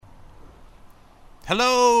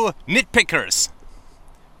Hello, nitpickers!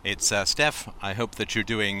 It's Steph. I hope that you're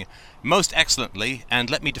doing most excellently, and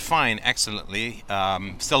let me define excellently,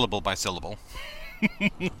 syllable by syllable.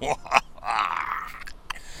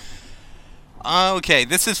 Okay,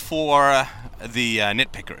 this is for the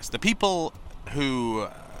nitpickers, the people who,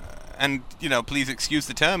 and please excuse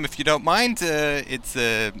the term if you don't mind. It's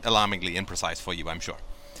alarmingly imprecise for you, I'm sure.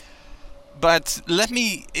 But let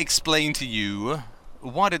me explain to you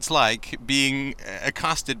what it's like being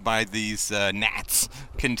accosted by these gnats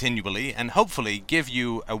continually, and hopefully give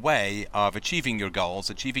you a way of achieving your goals,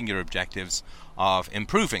 achieving your objectives, of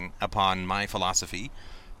improving upon my philosophy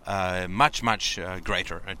much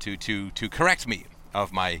greater, to correct me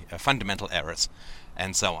of my fundamental errors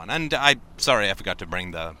and so on. And I'm sorry I forgot to bring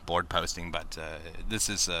the board posting, but this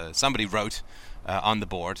is somebody wrote on the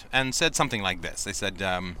board and said something like this. They said,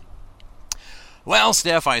 well,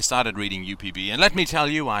 Steph, I started reading UPB, and let me tell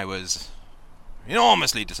you, I was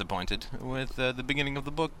enormously disappointed with the beginning of the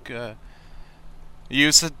book.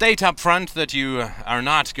 You state up front that you are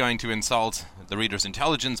not going to insult the reader's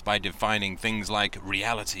intelligence by defining things like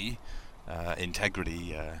reality,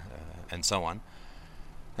 integrity, and so on.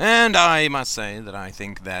 And I must say that I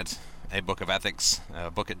think that a book of ethics, a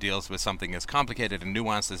book that deals with something as complicated and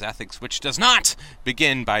nuanced as ethics, which does not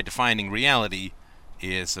begin by defining reality,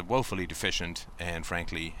 is woefully deficient and,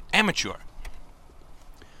 frankly, amateur.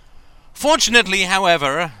 Fortunately,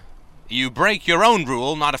 however, you break your own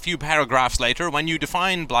rule not a few paragraphs later when you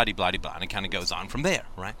define blah-de-blah-de-blah, and it kind of goes on from there,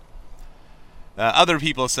 right? Other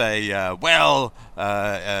people say,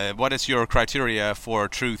 what is your criteria for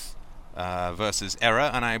truth versus error?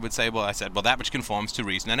 And I would say, well, that which conforms to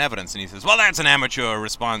reason and evidence. And he says, well, that's an amateur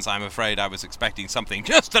response. I'm afraid I was expecting something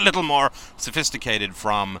just a little more sophisticated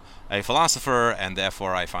from a philosopher, and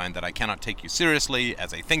therefore I find that I cannot take you seriously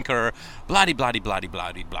as a thinker,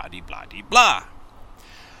 blah-de-blah-de-blah-de-blah-de-blah-de-blah.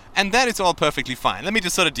 And that is all perfectly fine. Let me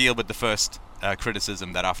just sort of deal with the first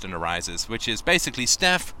criticism that often arises, which is basically,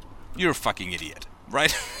 Steph, you're a fucking idiot,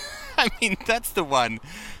 right? I mean, that's the one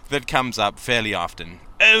that comes up fairly often.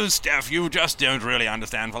 Oh, Steph, you just don't really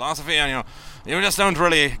understand philosophy, and you just don't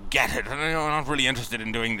really get it, and you're not really interested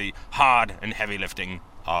in doing the hard and heavy lifting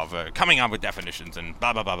of coming up with definitions and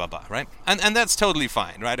blah, blah, blah, blah, blah, right? And that's totally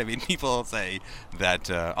fine, right? I mean, people say that,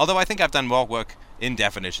 although I think I've done more work in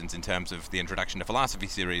definitions in terms of the Introduction to Philosophy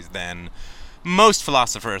series than most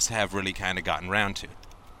philosophers have really kind of gotten round to.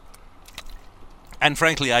 And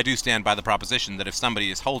frankly, I do stand by the proposition that if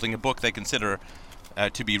somebody is holding a book they consider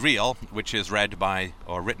to be real, which is read by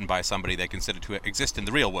or written by somebody they consider to exist in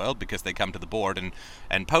the real world because they come to the board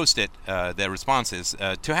and post it, their responses,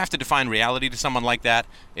 to have to define reality to someone like that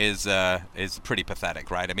is pretty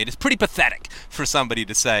pathetic, right? I mean, it's pretty pathetic for somebody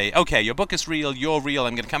to say, okay, your book is real, you're real,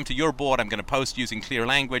 I'm going to come to your board, I'm going to post using clear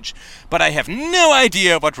language, but I have no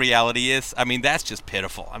idea what reality is. I mean, that's just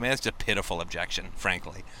pitiful. I mean, that's just a pitiful objection,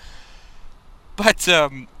 frankly. But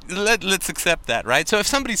let's accept that, right? So if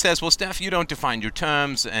somebody says, well, Steph, you don't define your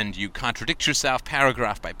terms and you contradict yourself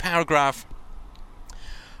paragraph by paragraph,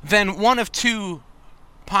 then one of two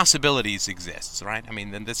possibilities exists, right? I mean,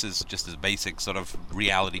 then this is just a basic sort of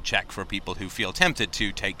reality check for people who feel tempted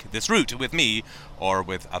to take this route with me or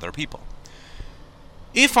with other people.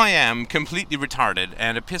 If I am completely retarded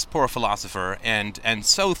and a piss-poor philosopher and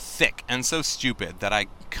so thick and so stupid that I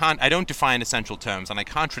don't define essential terms and I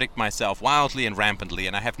contradict myself wildly and rampantly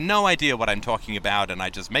and I have no idea what I'm talking about and I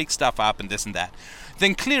just make stuff up and this and that,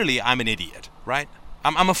 then clearly I'm an idiot, right?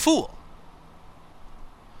 I'm a fool.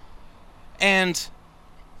 And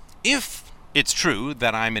if it's true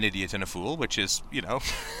that I'm an idiot and a fool, which is,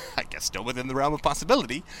 I guess still within the realm of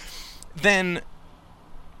possibility, then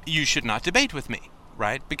you should not debate with me.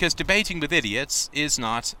 Right? Because debating with idiots is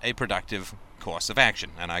not a productive course of action,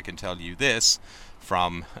 and I can tell you this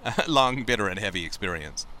from long, bitter, and heavy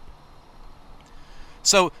experience.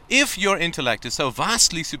 So, if your intellect is so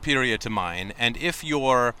vastly superior to mine, and if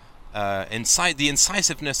your the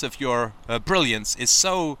incisiveness of your brilliance is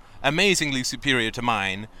so amazingly superior to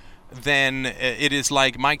mine, then it is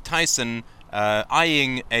like Mike Tyson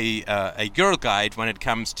eyeing a girl guide when it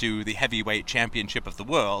comes to the heavyweight championship of the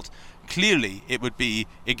world. Clearly, it would be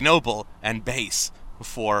ignoble and base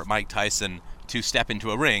for Mike Tyson to step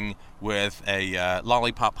into a ring with a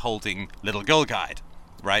lollipop-holding little girl guide,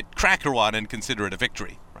 right? Crack her one and consider it a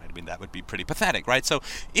victory, right? I mean, that would be pretty pathetic, right? So,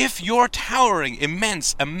 if your towering,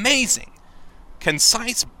 immense, amazing,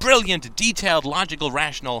 concise, brilliant, detailed, logical,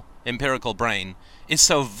 rational, empirical brain is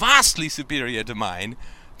so vastly superior to mine,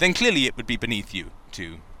 then clearly it would be beneath you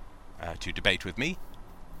to debate with me.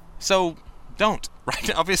 So don't,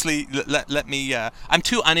 right? Obviously, let me. I'm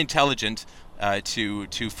too unintelligent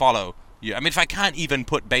to follow I mean, if I can't even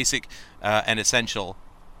put basic and essential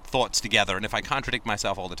thoughts together, and if I contradict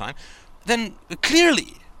myself all the time, then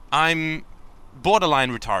clearly I'm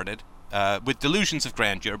borderline retarded, with delusions of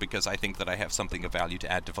grandeur, because I think that I have something of value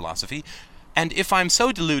to add to philosophy. And if I'm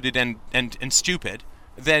so deluded and stupid,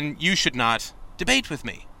 then you should not debate with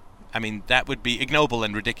me. I mean, that would be ignoble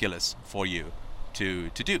and ridiculous for you to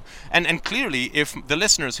do. And clearly, if the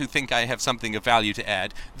listeners who think I have something of value to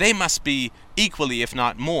add, they must be equally, if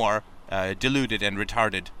not more, deluded and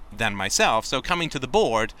retarded than myself. So coming to the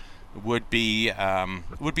board would be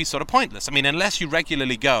sort of pointless. I mean, unless you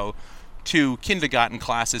regularly go to kindergarten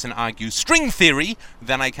classes and argue string theory,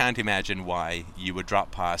 then I can't imagine why you would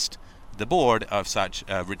drop past the board of such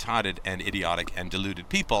retarded and idiotic and deluded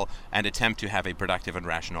people and attempt to have a productive and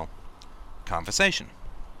rational conversation.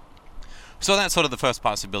 So that's sort of the first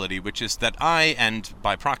possibility, which is that I, and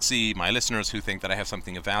by proxy, my listeners who think that I have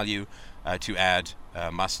something of value to add,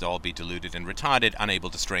 must all be deluded and retarded,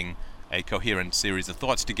 unable to string a coherent series of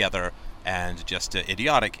thoughts together, and just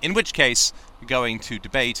idiotic. In which case, going to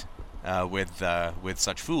debate with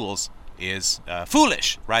such fools is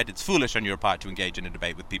foolish, right? It's foolish on your part to engage in a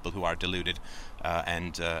debate with people who are deluded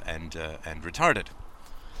and retarded.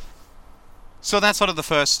 So that's sort of the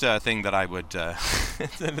first thing that I would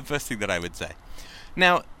say.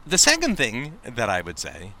 Now, the second thing that I would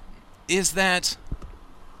say is that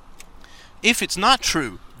if it's not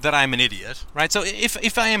true that I'm an idiot, right? So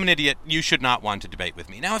if I am an idiot, you should not want to debate with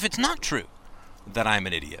me. Now, if it's not true that I'm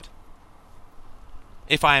an idiot,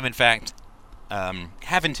 if I am in fact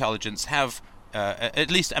have intelligence,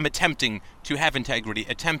 at least I'm attempting to have integrity,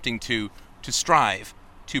 attempting to strive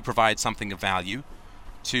to provide something of value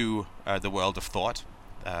to the world of thought,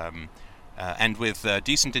 and with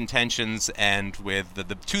decent intentions and with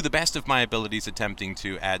to the best of my abilities attempting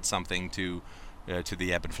to add something to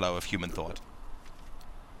the ebb and flow of human thought,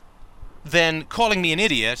 then calling me an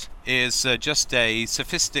idiot is just a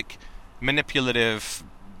sophistic, manipulative,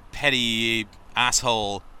 petty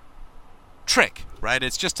asshole trick, right?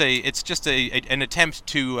 It's just an attempt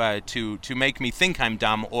to make me think I'm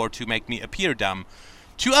dumb, or to make me appear dumb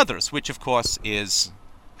to others, which of course is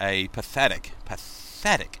a pathetic,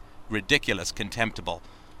 ridiculous, contemptible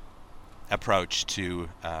approach to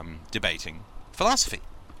debating philosophy.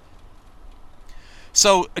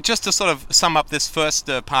 So just to sort of sum up this first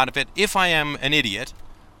part of it, if I am an idiot,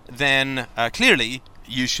 then clearly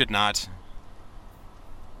you should not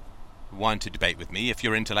want to debate with me if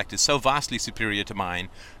your intellect is so vastly superior to mine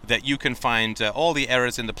that you can find all the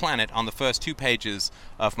errors in the planet on the first 2 pages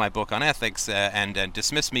of my book on ethics and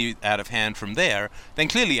dismiss me out of hand from there. Then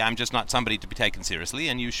clearly I'm just not somebody to be taken seriously,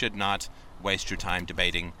 and you should not waste your time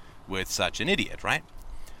debating with such an idiot, right?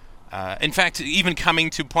 In fact, even coming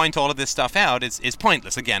to point all of this stuff out is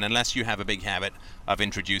pointless, again, unless you have a big habit of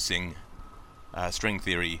introducing string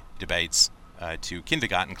theory debates to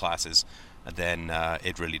kindergarten classes. Then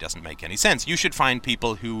it really doesn't make any sense. You should find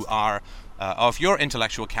people who are of your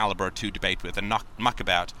intellectual caliber to debate with and muck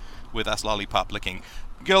about with us lollipop-licking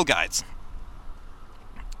girl guides.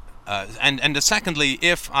 And secondly,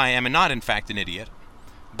 if I am not in fact an idiot,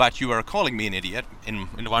 but you are calling me an idiot in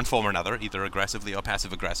one form or another, either aggressively or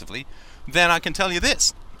passive-aggressively, then I can tell you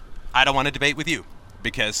this: I don't want to debate with you,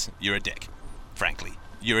 because you're a dick, frankly.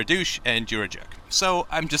 You're a douche and you're a jerk. So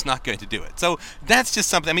I'm just not going to do it. So that's just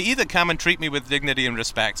something. I mean, either come and treat me with dignity and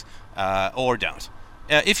respect, or don't.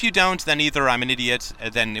 If you don't, then either I'm an idiot,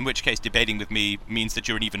 then in which case debating with me means that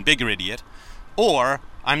you're an even bigger idiot, or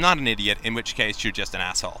I'm not an idiot, in which case you're just an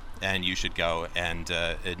asshole, and you should go and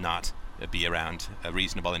not be around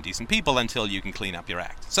reasonable and decent people until you can clean up your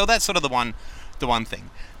act. So that's sort of the one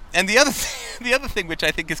thing. And the other thing, which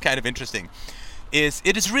I think is kind of interesting, is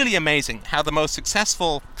it is really amazing how the most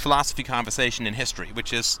successful philosophy conversation in history,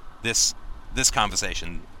 which is this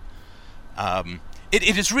conversation,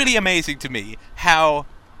 it is really amazing to me how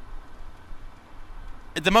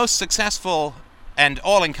the most successful and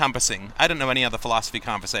all-encompassing, I don't know any other philosophy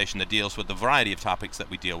conversation that deals with the variety of topics that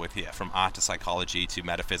we deal with here, from art to psychology to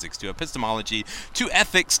metaphysics to epistemology to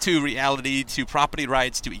ethics to reality to property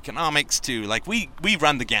rights to economics to, like, we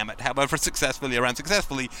run the gamut, however successfully or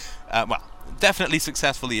unsuccessfully, well, definitely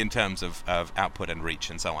successfully in terms of output and reach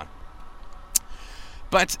and so on.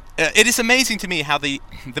 But it is amazing to me how the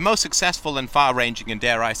most successful and far-ranging and,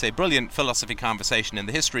 dare I say, brilliant philosophy conversation in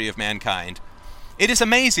the history of mankind, it is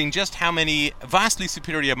amazing just how many vastly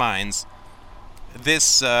superior minds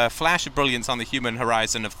this flash of brilliance on the human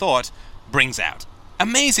horizon of thought brings out.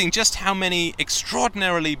 Amazing just how many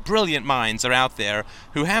extraordinarily brilliant minds are out there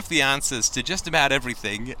who have the answers to just about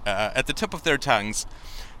everything at the tip of their tongues,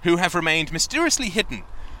 who have remained mysteriously hidden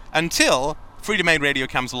until Free Domain Radio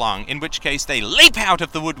comes along, in which case they leap out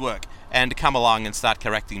of the woodwork and come along and start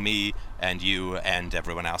correcting me and you and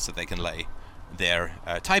everyone else that they can lay their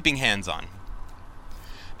typing hands on.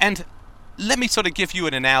 And let me sort of give you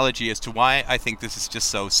an analogy as to why I think this is just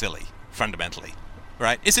so silly, fundamentally.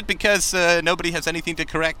 Right? Is it because nobody has anything to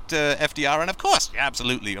correct FDR? And of course, yeah,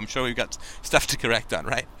 absolutely. I'm sure we've got stuff to correct on,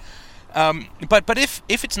 right? But if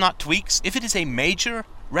it's not tweaks, if it is a major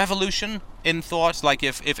revolution in thought, like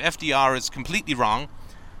if FDR is completely wrong,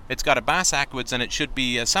 it's got a bass backwards and it should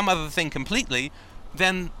be some other thing completely,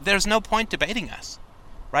 then there's no point debating us.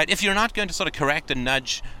 Right? If you're not going to sort of correct and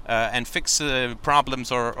nudge and fix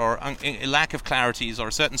problems or lack of clarities or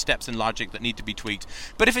certain steps in logic that need to be tweaked,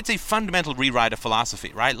 but if it's a fundamental rewrite of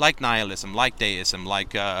philosophy, right, like nihilism, like deism,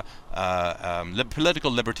 like political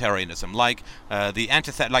libertarianism, like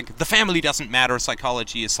like the family doesn't matter,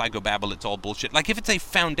 psychology is psychobabble, it's all bullshit. Like if it's a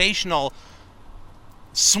foundational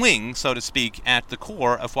swing, so to speak, at the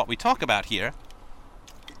core of what we talk about here,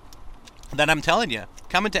 then I'm telling you,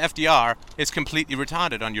 coming to FDR is completely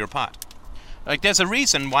retarded on your part. Like, there's a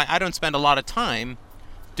reason why I don't spend a lot of time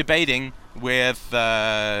debating with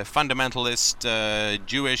fundamentalist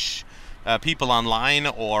Jewish people online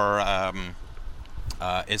or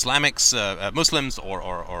Islamics, Muslims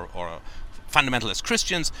or fundamentalist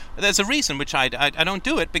Christians. There's a reason which I don't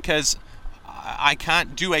do it, because I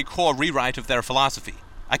can't do a core rewrite of their philosophy.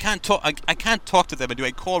 I can't talk to them and do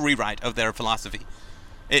a core rewrite of their philosophy.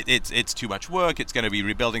 It's too much work. It's going to be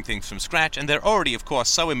rebuilding things from scratch, and they're already, of course,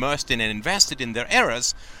 so immersed in and invested in their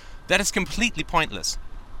errors that it's completely pointless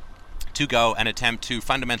to go and attempt to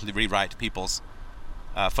fundamentally rewrite people's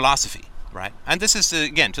philosophy, right? And this is,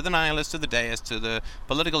 again, to the nihilists, to the deists, to the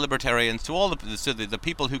political libertarians, to all the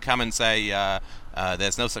people who come and say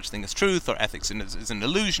there's no such thing as truth, or ethics is an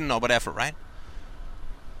illusion, or whatever, right?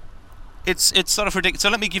 It's sort of ridiculous. So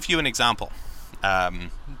let me give you an example.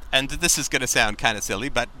 And this is going to sound kind of silly,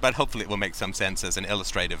 but hopefully it will make some sense as an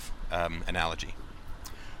illustrative analogy.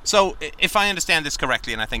 So, if I understand this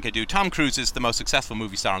correctly, and I think I do, Tom Cruise is the most successful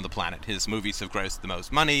movie star on the planet. His movies have grossed the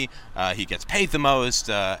most money, he gets paid the most,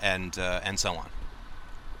 and so on.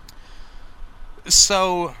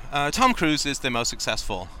 So, Tom Cruise is the most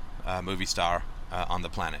successful movie star on the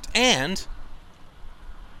planet. And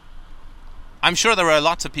I'm sure there are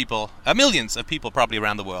lots of people, millions of people probably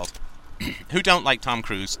around the world, who don't like Tom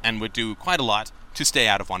Cruise and would do quite a lot to stay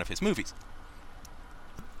out of one of his movies.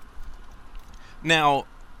 Now,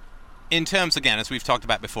 in terms, again, as we've talked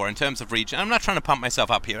about before, in terms of reach, and I'm not trying to pump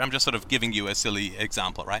myself up here, I'm just sort of giving you a silly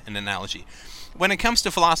example, right, an analogy. When it comes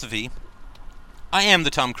to philosophy, I am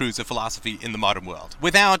the Tom Cruise of philosophy in the modern world,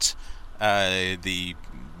 without the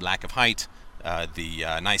lack of height,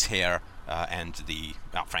 the nice hair, and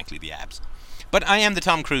frankly, the abs. But I am the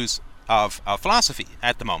Tom Cruise of philosophy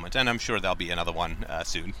at the moment, and I'm sure there'll be another one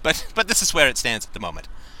soon. But this is where it stands at the moment.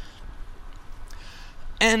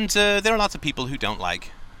 And there are lots of people who don't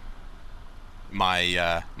like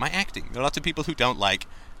my acting. There are lots of people who don't like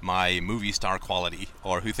my movie star quality,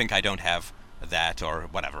 or who think I don't have that, or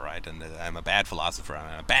whatever, right? And I'm a bad philosopher.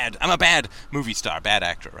 I'm a bad movie star, bad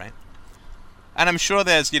actor, right? And I'm sure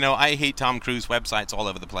there's, I hate Tom Cruise websites all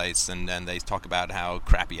over the place, and they talk about how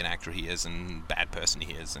crappy an actor he is and bad person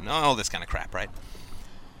he is and all this kind of crap, right?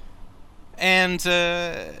 And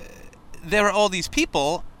there are all these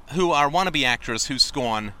people who are wannabe actors who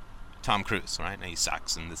scorn Tom Cruise, right? And he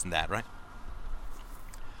sucks and this and that, right?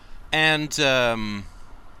 And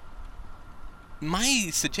my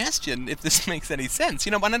suggestion, if this makes any sense,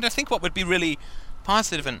 and I think what would be really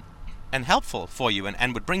positive and helpful for you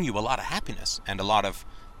and would bring you a lot of happiness and a lot of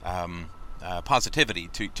positivity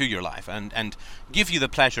to your life and give you the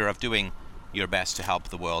pleasure of doing your best to help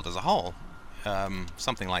the world as a whole.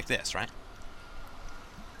 Something like this, right?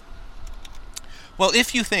 Well,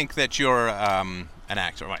 if you think that you're an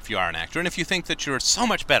actor, or if you are an actor, and if you think that you're so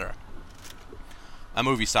much better a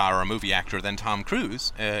movie star or a movie actor than Tom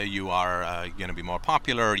Cruise, you are going to be more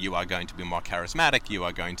popular, you are going to be more charismatic, you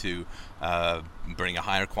are going to bring a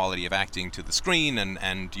higher quality of acting to the screen,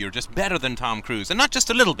 and you're just better than Tom Cruise. And not just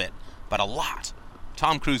a little bit, but a lot.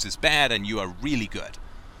 Tom Cruise is bad, and you are really good.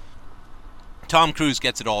 Tom Cruise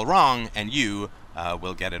gets it all wrong, and you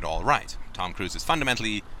will get it all right. Tom Cruise is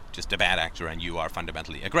fundamentally just a bad actor, and you are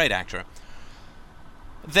fundamentally a great actor.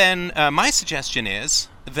 Then my suggestion is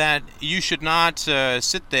that you should not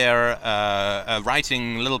sit there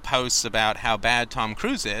writing little posts about how bad Tom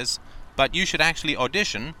Cruise is, but you should actually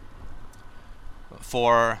audition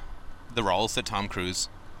for the roles that Tom Cruise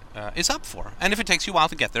is up for. And if it takes you a while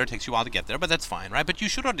to get there, it takes you a while to get there, but that's fine, right? But you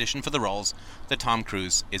should audition for the roles that Tom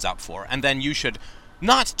Cruise is up for. And then you should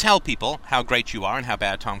Not tell people how great you are and how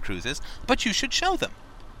bad Tom Cruise is, but you should show them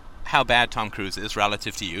how bad Tom Cruise is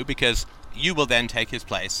relative to you, because you will then take his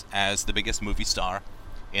place as the biggest movie star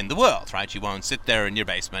in the world, right? You won't sit there in your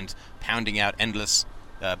basement pounding out endless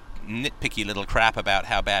nitpicky little crap about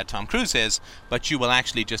how bad Tom Cruise is, but you will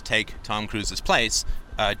actually just take Tom Cruise's place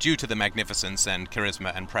due to the magnificence and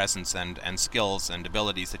charisma and presence and skills and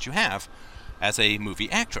abilities that you have as a movie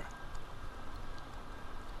actor.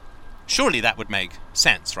 Surely that would make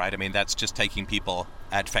sense, right? I mean, that's just taking people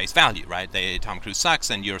at face value, right? Tom Cruise sucks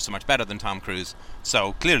and you're so much better than Tom Cruise,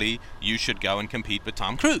 so clearly you should go and compete with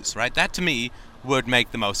Tom Cruise, right? That to me would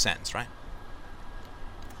make the most sense, right?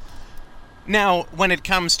 Now, when it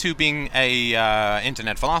comes to being a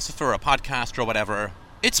internet philosopher, a podcaster, or whatever,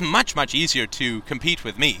 it's much, much easier to compete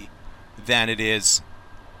with me than it is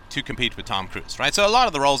to compete with Tom Cruise, right? So a lot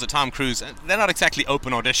of the roles of Tom Cruise, they're not exactly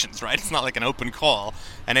open auditions, right? It's not like an open call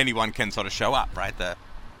and anyone can sort of show up, right? The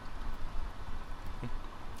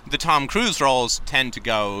Tom Cruise roles tend to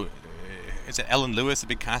go. Is it Ellen Lewis, a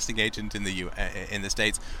big casting agent in the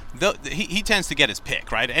States? He tends to get his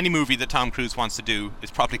pick, right? Any movie that Tom Cruise wants to do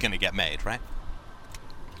is probably going to get made, right?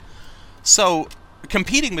 So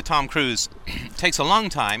competing with Tom Cruise takes a long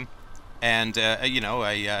time, and a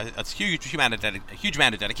huge amount of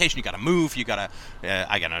dedication. You got to move. I got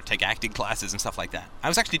to take acting classes and stuff like that. I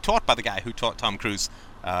was actually taught by the guy who taught Tom Cruise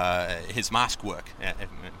his mask work,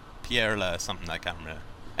 Pierre something, I can't remember.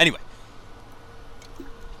 Anyway.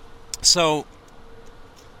 So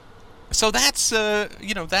that's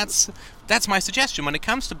that's my suggestion when it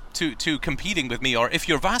comes to competing with me, or if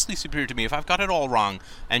you're vastly superior to me, if I've got it all wrong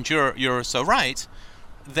and you're so right,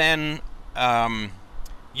 then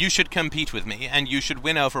you should compete with me and you should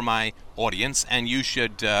win over my audience and you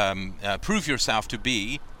should prove yourself to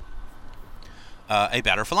be a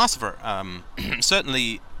better philosopher.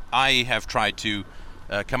 Certainly, I have tried to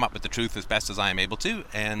come up with the truth as best as I am able to,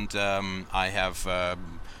 and I have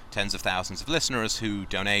tens of thousands of listeners who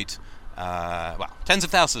donate. Tens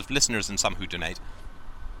of thousands of listeners and some who donate.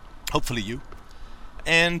 Hopefully you.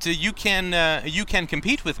 And you can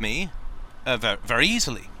compete with me very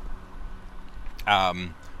easily.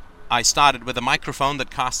 I started with a microphone that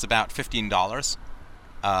costs about $15.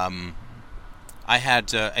 I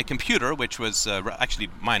had a computer, which was actually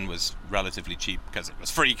mine was relatively cheap because it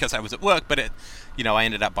was free because I was at work. But I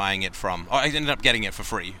ended up buying it I ended up getting it for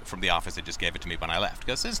free from the office. They just gave it to me when I left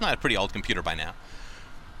because it's not a pretty old computer by now.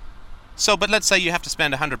 So, but let's say you have to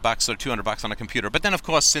spend $100 or $200 on a computer. But then, of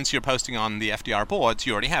course, since you're posting on the FDR boards,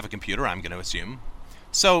 you already have a computer, I'm going to assume.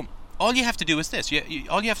 So all you have to do is this.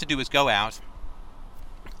 All you have to do is go out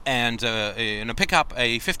and pick up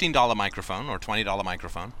a $15 microphone or $20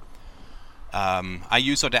 microphone. I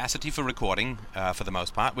use Audacity for recording for the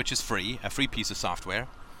most part, which is free, a free piece of software.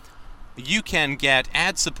 You can get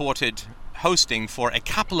ad-supported hosting for a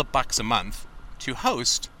couple of bucks a month to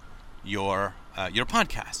host your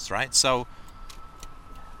podcasts, right? So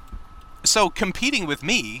competing with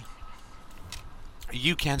me,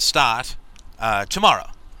 you can start tomorrow,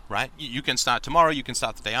 right? You can start tomorrow, you can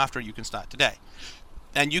start the day after, you can start today.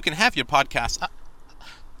 And you can have your podcast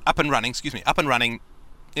up and running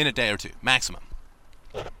in a day or two, maximum.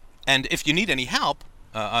 And if you need any help,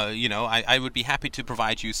 I would be happy to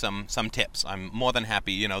provide you some tips. I'm more than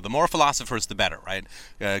happy. The more philosophers, the better, right?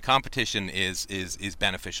 Competition is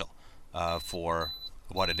beneficial for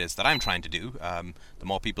what it is that I'm trying to do. The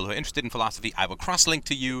more people who are interested in philosophy, I will cross-link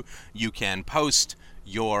to you. You can post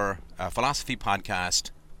your philosophy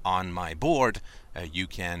podcast on my board. You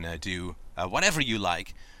can do whatever you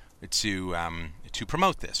like to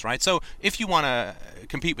promote this, right? So if you want to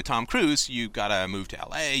compete with Tom Cruise, you gotta move to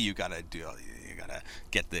LA. You gotta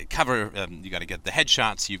get the cover. You gotta get the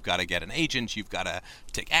headshots. You've got to get an agent. You've got to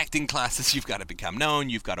take acting classes. You've got to become known.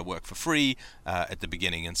 You've got to work for free at the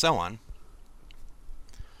beginning, and so on.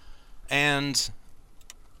 And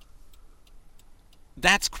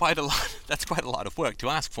that's quite a lot. That's quite a lot of work to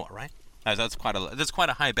ask for, right? That's quite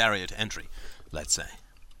a high barrier to entry, let's say.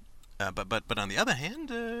 But on the other hand,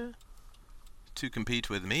 to compete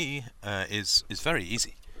with me is very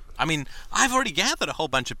easy. I mean, I've already gathered a whole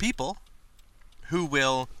bunch of people who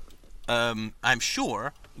will, I'm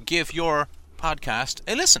sure, give your podcast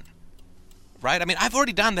a listen. Right? I mean, I've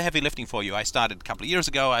already done the heavy lifting for you. I started a couple of years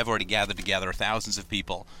ago. I've already gathered together thousands of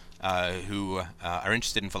people who are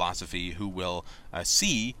interested in philosophy, who will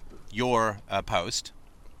see your post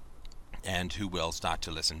and who will start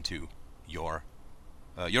to listen to your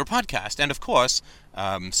podcast. And of course,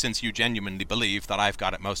 since you genuinely believe that I've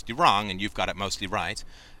got it mostly wrong and you've got it mostly right,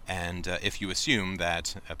 and if you assume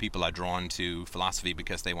that people are drawn to philosophy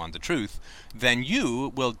because they want the truth, then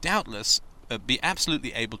you will doubtless be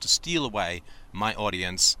absolutely able to steal away my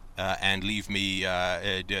audience and leave me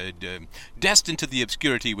destined to the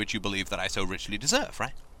obscurity which you believe that I so richly deserve,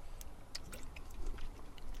 right?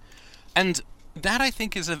 And that, I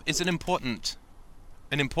think, is an important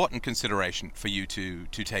consideration for you to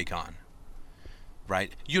take on,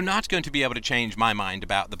 right? You're not going to be able to change my mind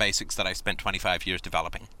about the basics that I spent 25 years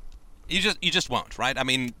developing. You just won't, right? I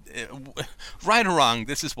mean, right or wrong,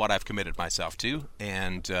 this is what I've committed myself to,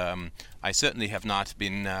 and I certainly have not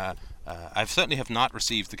been. I certainly have not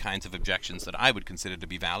received the kinds of objections that I would consider to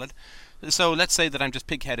be valid. So let's say that I'm just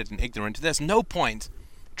pig-headed and ignorant. There's no point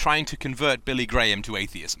trying to convert Billy Graham to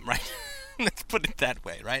atheism, right? Let's put it that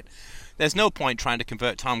way, right? There's no point trying to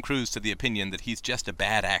convert Tom Cruise to the opinion that he's just a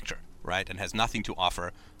bad actor, right, and has nothing to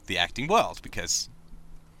offer the acting world, because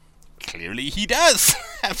clearly he does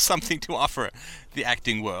have something to offer the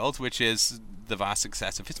acting world, which is the vast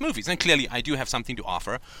success of his movies. And clearly I do have something to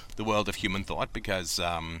offer the world of human thought, because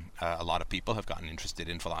a lot of people have gotten interested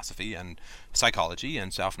in philosophy and psychology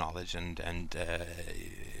and self-knowledge and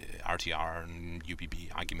RTR and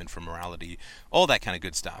UPB, argument for morality, all that kind of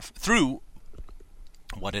good stuff, through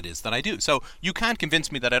what it is that I do. So you can't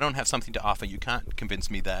convince me that I don't have something to offer. You can't convince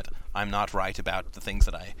me that I'm not right about the things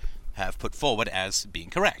that I have put forward as being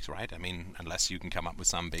correct, right? I mean, unless you can come up with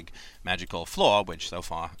some big magical flaw, which so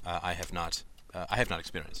far I have not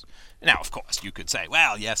experienced. Now, of course, you could say,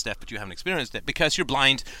 well, yes, Steph, but you haven't experienced it because you're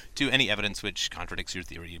blind to any evidence which contradicts your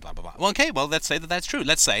theory, blah, blah, blah. Well, okay, well, let's say that that's true.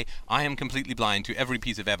 Let's say I am completely blind to every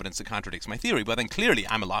piece of evidence that contradicts my theory. Well, then clearly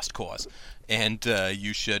I'm a lost cause. And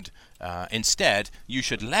you should, instead, you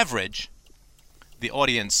should leverage the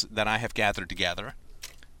audience that I have gathered together,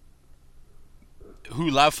 who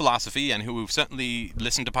love philosophy and who certainly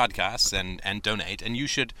listen to podcasts and donate, and you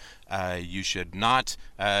should not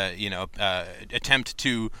attempt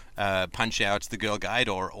to punch out the Girl Guide,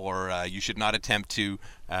 or you should not attempt to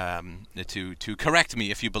correct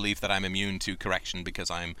me if you believe that I'm immune to correction because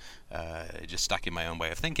I'm just stuck in my own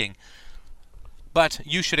way of thinking. But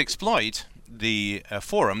you should exploit the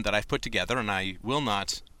forum that I've put together, and I will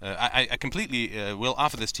not. I completely will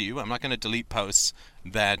offer this to you. I'm not going to delete posts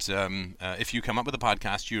that if you come up with a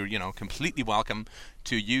podcast, you're completely welcome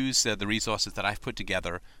to use the resources that I've put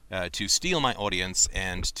together to steal my audience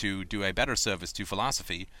and to do a better service to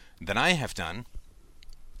philosophy than I have done.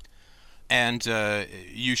 And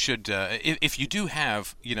you should, if you do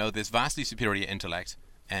have this vastly superior intellect,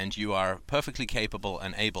 and you are perfectly capable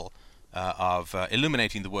and able of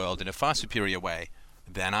illuminating the world in a far superior way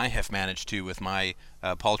than I have managed to with my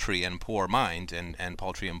paltry and poor mind and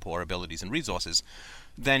paltry and poor abilities and resources,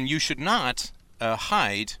 then you should not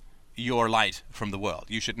hide your light from the world.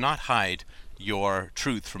 You should not hide your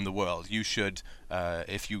truth from the world. You should,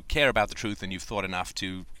 if you care about the truth and you've thought enough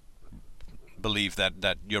to believe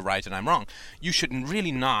that you're right and I'm wrong, you should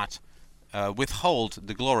really not withhold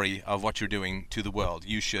the glory of what you're doing to the world.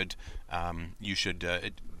 You should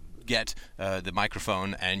get the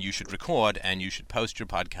microphone, and you should record, and you should post your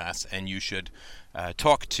podcasts, and you should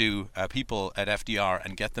talk to people at FDR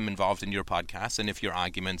and get them involved in your podcasts. And if your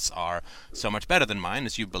arguments are so much better than mine,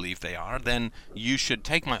 as you believe they are, then you should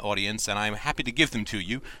take my audience, and I'm happy to give them to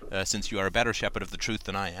you, since you are a better shepherd of the truth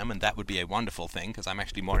than I am, and that would be a wonderful thing, because I'm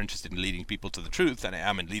actually more interested in leading people to the truth than I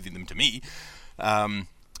am in leading them to me.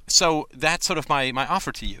 So that's sort of my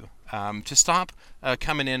offer to you. To stop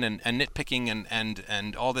coming in and nitpicking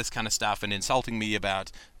and all this kind of stuff and insulting me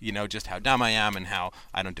about just how dumb I am and how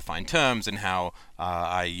I don't define terms and how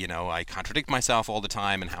I contradict myself all the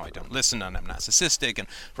time and how I don't listen and I'm narcissistic, and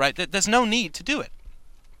right, there's no need to do it.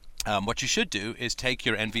 What you should do is take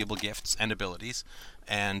your enviable gifts and abilities,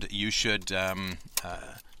 and you should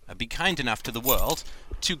be kind enough to the world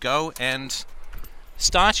to go and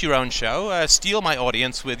start your own show, steal my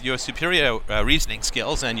audience with your superior reasoning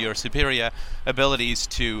skills and your superior abilities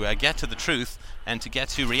to get to the truth and to get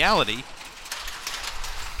to reality.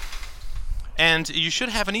 And you should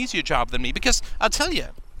have an easier job than me, because I'll tell you,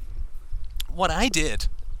 what I did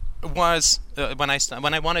was when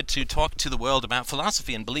I wanted to talk to the world about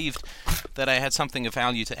philosophy and believed that I had something of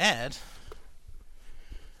value to add.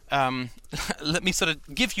 Let me sort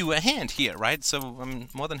of give you a hand here, right? So I'm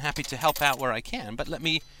more than happy to help out where I can, but let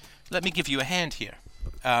me give you a hand here.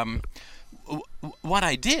 What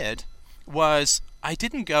I did was I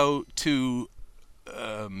didn't go to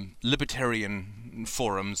libertarian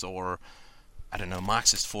forums or, I don't know,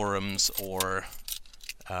 Marxist forums or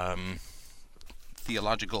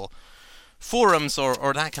theological forums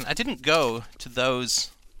or that kind. I didn't go to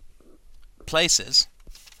those places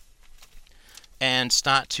and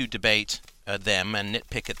start to debate them and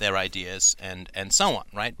nitpick at their ideas and so on,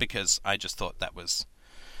 right? Because I just thought that was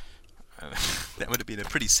that would have been a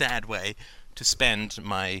pretty sad way to spend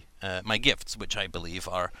my my gifts, which I believe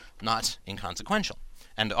are not inconsequential.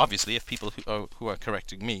 And obviously, if people who are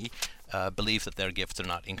correcting me believe that their gifts are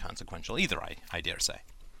not inconsequential either, I dare say.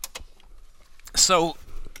 So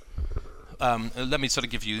let me sort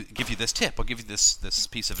of give you this tip, or give you this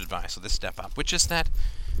piece of advice, or this step up, which is that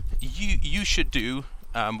you should do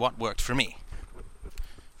what worked for me.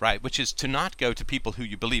 Right, which is to not go to people who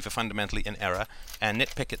you believe are fundamentally in error and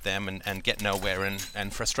nitpick at them and get nowhere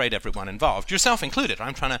and frustrate everyone involved, yourself included.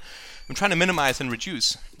 I'm trying to minimize and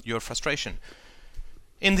reduce your frustration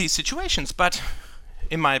in these situations, but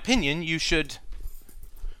in my opinion, you should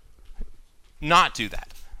not do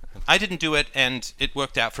that. I didn't do it, and it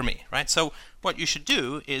worked out for me. Right, so what you should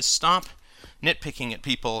do is stop nitpicking at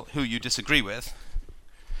people who you disagree with,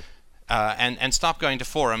 and stop going to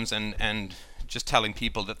forums and just telling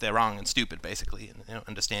people that they're wrong and stupid, basically, and they don't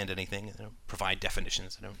understand anything, they don't provide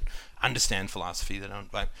definitions, they don't understand philosophy, they don't.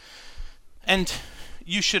 And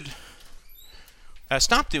you should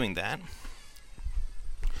stop doing that,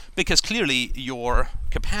 because clearly your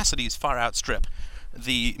capacities far outstrip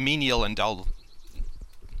the menial and dull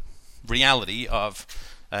reality of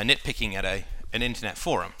nitpicking at an internet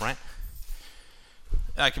forum, right?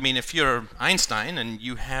 Like, I mean, if you're Einstein and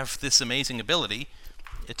you have this amazing ability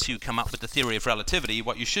to come up with the theory of relativity,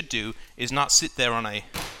 what you should do is not sit there on a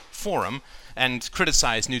forum and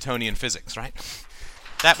criticize Newtonian physics, right?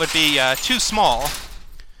 That would be too small.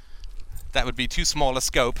 That would be too small a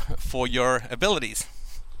scope for your abilities.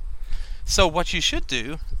 So what you should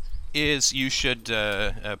do is you should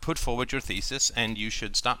put forward your thesis, and you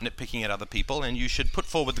should stop nitpicking at other people, and you should put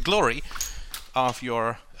forward the glory of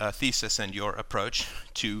your thesis and your approach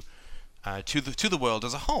to the world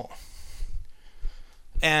as a whole.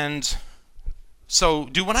 And so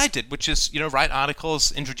do what I did, which is, write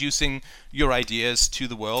articles introducing your ideas to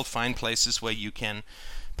the world, find places where you can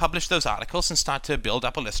publish those articles and start to build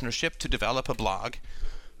up a listenership, to develop a blog,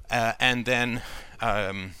 and then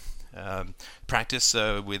practice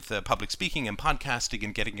with public speaking and podcasting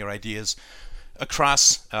and getting your ideas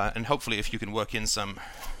across, and hopefully if you can work in some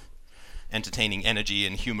entertaining energy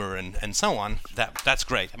and humor and so on, that's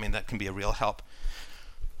great. I mean, that can be a real help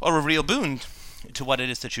or a real boon to what it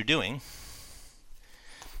is that you're doing.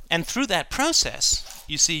 And through that process,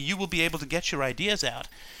 you see, you will be able to get your ideas out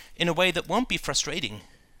in a way that won't be frustrating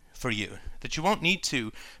for you, that you won't need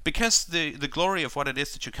to, because the glory of what it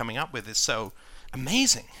is that you're coming up with is so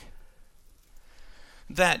amazing,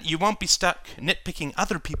 that you won't be stuck nitpicking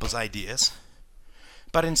other people's ideas,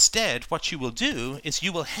 but instead what you will do is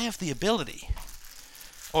you will have the ability,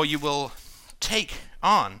 or you will take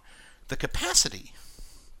on the capacity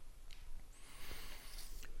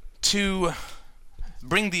to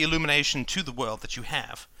bring the illumination to the world that you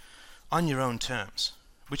have on your own terms,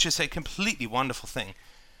 which is a completely wonderful thing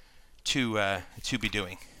to be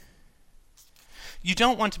doing. You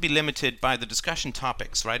don't want to be limited by the discussion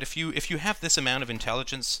topics, right? If you have this amount of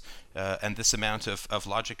intelligence and this amount of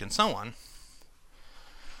logic and so on,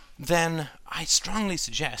 then I strongly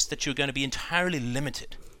suggest that you're going to be entirely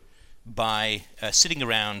limited by sitting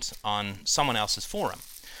around on someone else's forum.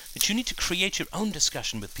 That you need to create your own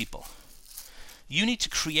discussion with people. You need to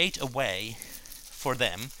create a way for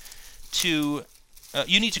them to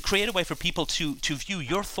you need to create a way for people to view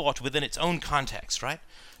your thought within its own context, right?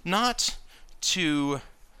 Not to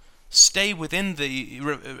stay within the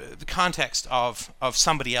context of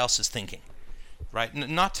somebody else's thinking, right?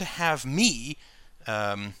 Not to have me,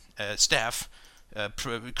 Steph,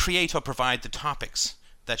 create or provide the topics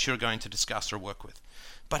that you're going to discuss or work with.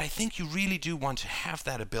 But I think you really do want to have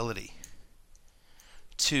that ability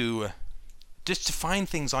to just to find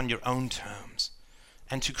things on your own terms,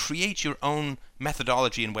 and to create your own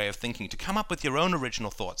methodology and way of thinking, to come up with your own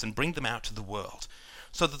original thoughts and bring them out to the world,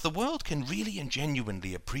 so that the world can really and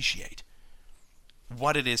genuinely appreciate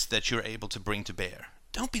what it is that you're able to bring to bear.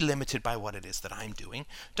 Don't be limited by what it is that I'm doing.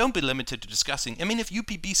 Don't be limited to discussing. I mean, if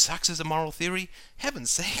UPB sucks as a moral theory,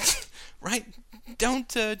 heaven's sake, right?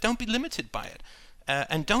 Don't be limited by it.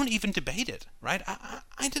 And don't even debate it, right?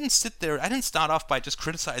 I didn't sit there. I didn't start off by just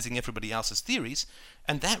criticizing everybody else's theories,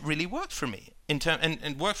 and that really worked for me.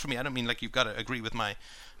 And worked for me. I don't mean like you've got to agree with my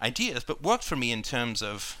ideas, but worked for me in terms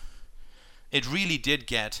of it really did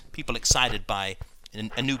get people excited by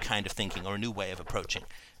a new kind of thinking or a new way of approaching,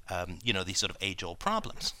 these sort of age-old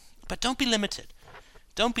problems. But don't be limited.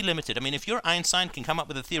 Don't be limited. I mean, if your Einstein can come up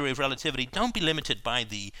with a theory of relativity, don't be limited by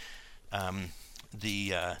the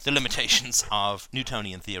limitations of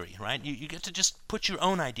Newtonian theory, right? You get to just put your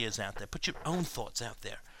own ideas out there, put your own thoughts out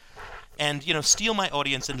there, and steal my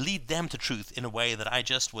audience and lead them to truth in a way that I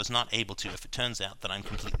just was not able to if it turns out that I'm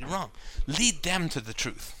completely wrong. Lead them to the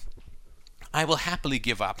truth. I will happily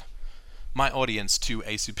give up my audience to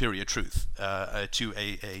a superior truth, to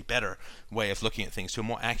a better way of looking at things, to a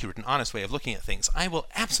more accurate and honest way of looking at things. I will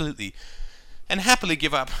absolutely and happily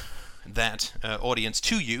give up that audience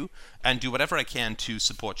to you and do whatever I can to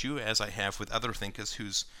support you, as I have with other thinkers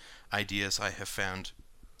whose ideas I have found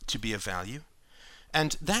to be of value.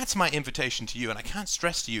 And that's my invitation to you, and I can't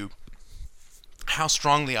stress to you how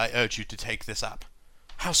strongly I urge you to take this up.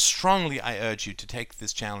 How strongly I urge you to take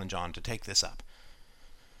this challenge on, to take this up.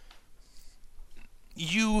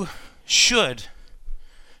 You should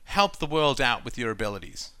help the world out with your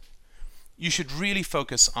abilities. You should really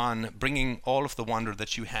focus on bringing all of the wonder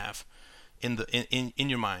that you have in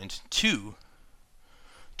your mind to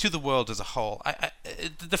the world as a whole.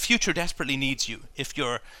 The future desperately needs you. If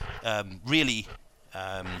you're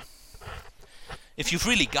if you've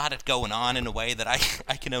really got it going on in a way that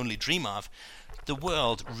I can only dream of, the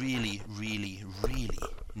world really, really, really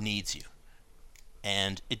needs you.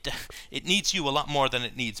 And it needs you a lot more than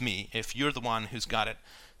it needs me if you're the one who's got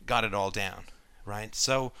it all down, right?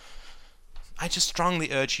 So I just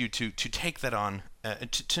strongly urge you to take that on,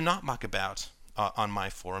 to not muck about on my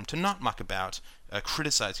forum, to not muck about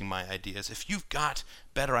criticizing my ideas. If you've got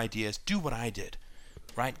better ideas, do what I did,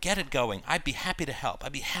 right? Get it going. I'd be happy to help.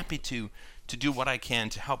 I'd be happy to do what I can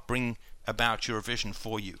to help bring about your vision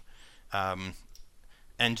for you.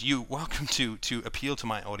 And you're welcome to appeal to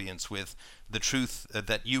my audience with the truth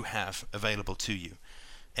that you have available to you.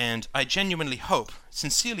 And I genuinely hope,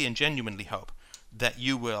 sincerely and genuinely hope, that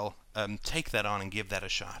you will take that on and give that a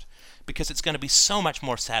shot, because it's going to be so much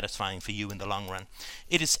more satisfying for you in the long run.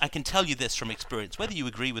 It is. I can tell you this from experience, whether you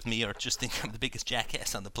agree with me or just think I'm the biggest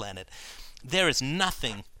jackass on the planet, there is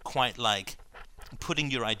nothing quite like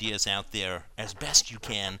putting your ideas out there as best you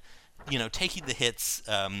can, taking the hits,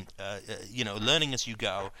 learning as you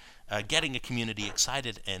go, getting a community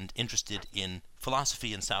excited and interested in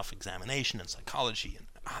philosophy and self-examination and psychology and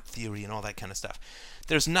art theory and all that kind of stuff.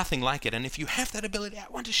 There's nothing like it, and if you have that ability,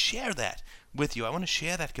 I want to share that with you. I want to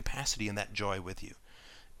share that capacity and that joy with you.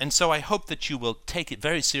 And so I hope that you will take it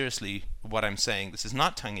very seriously, what I'm saying. This is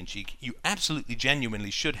not tongue-in-cheek. You absolutely,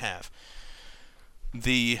 genuinely should have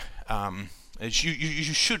the... you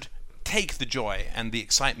should take the joy and the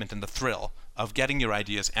excitement and the thrill of getting your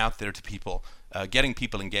ideas out there to people, getting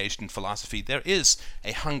people engaged in philosophy. There is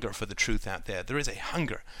a hunger for the truth out there. There is a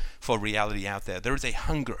hunger for reality out there. There is a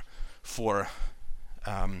hunger for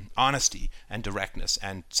honesty and directness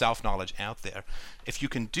and self-knowledge out there. If you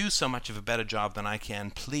can do so much of a better job than I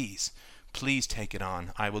can, please take it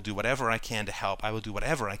on. I will do whatever I can to help. I will do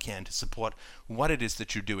whatever I can to support what it is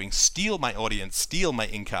that you're doing. Steal my audience, steal my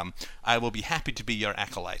income. I will be happy to be your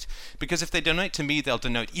acolyte. Because if they donate to me, they'll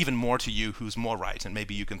donate even more to you, who's more right, and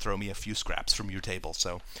maybe you can throw me a few scraps from your table.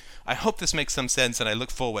 So I hope this makes some sense, and I look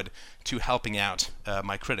forward to helping out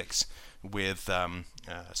my critics with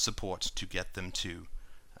support to get them to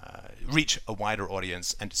reach a wider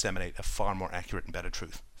audience and disseminate a far more accurate and better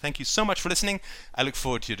truth. Thank you so much for listening. I look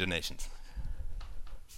forward to your donations.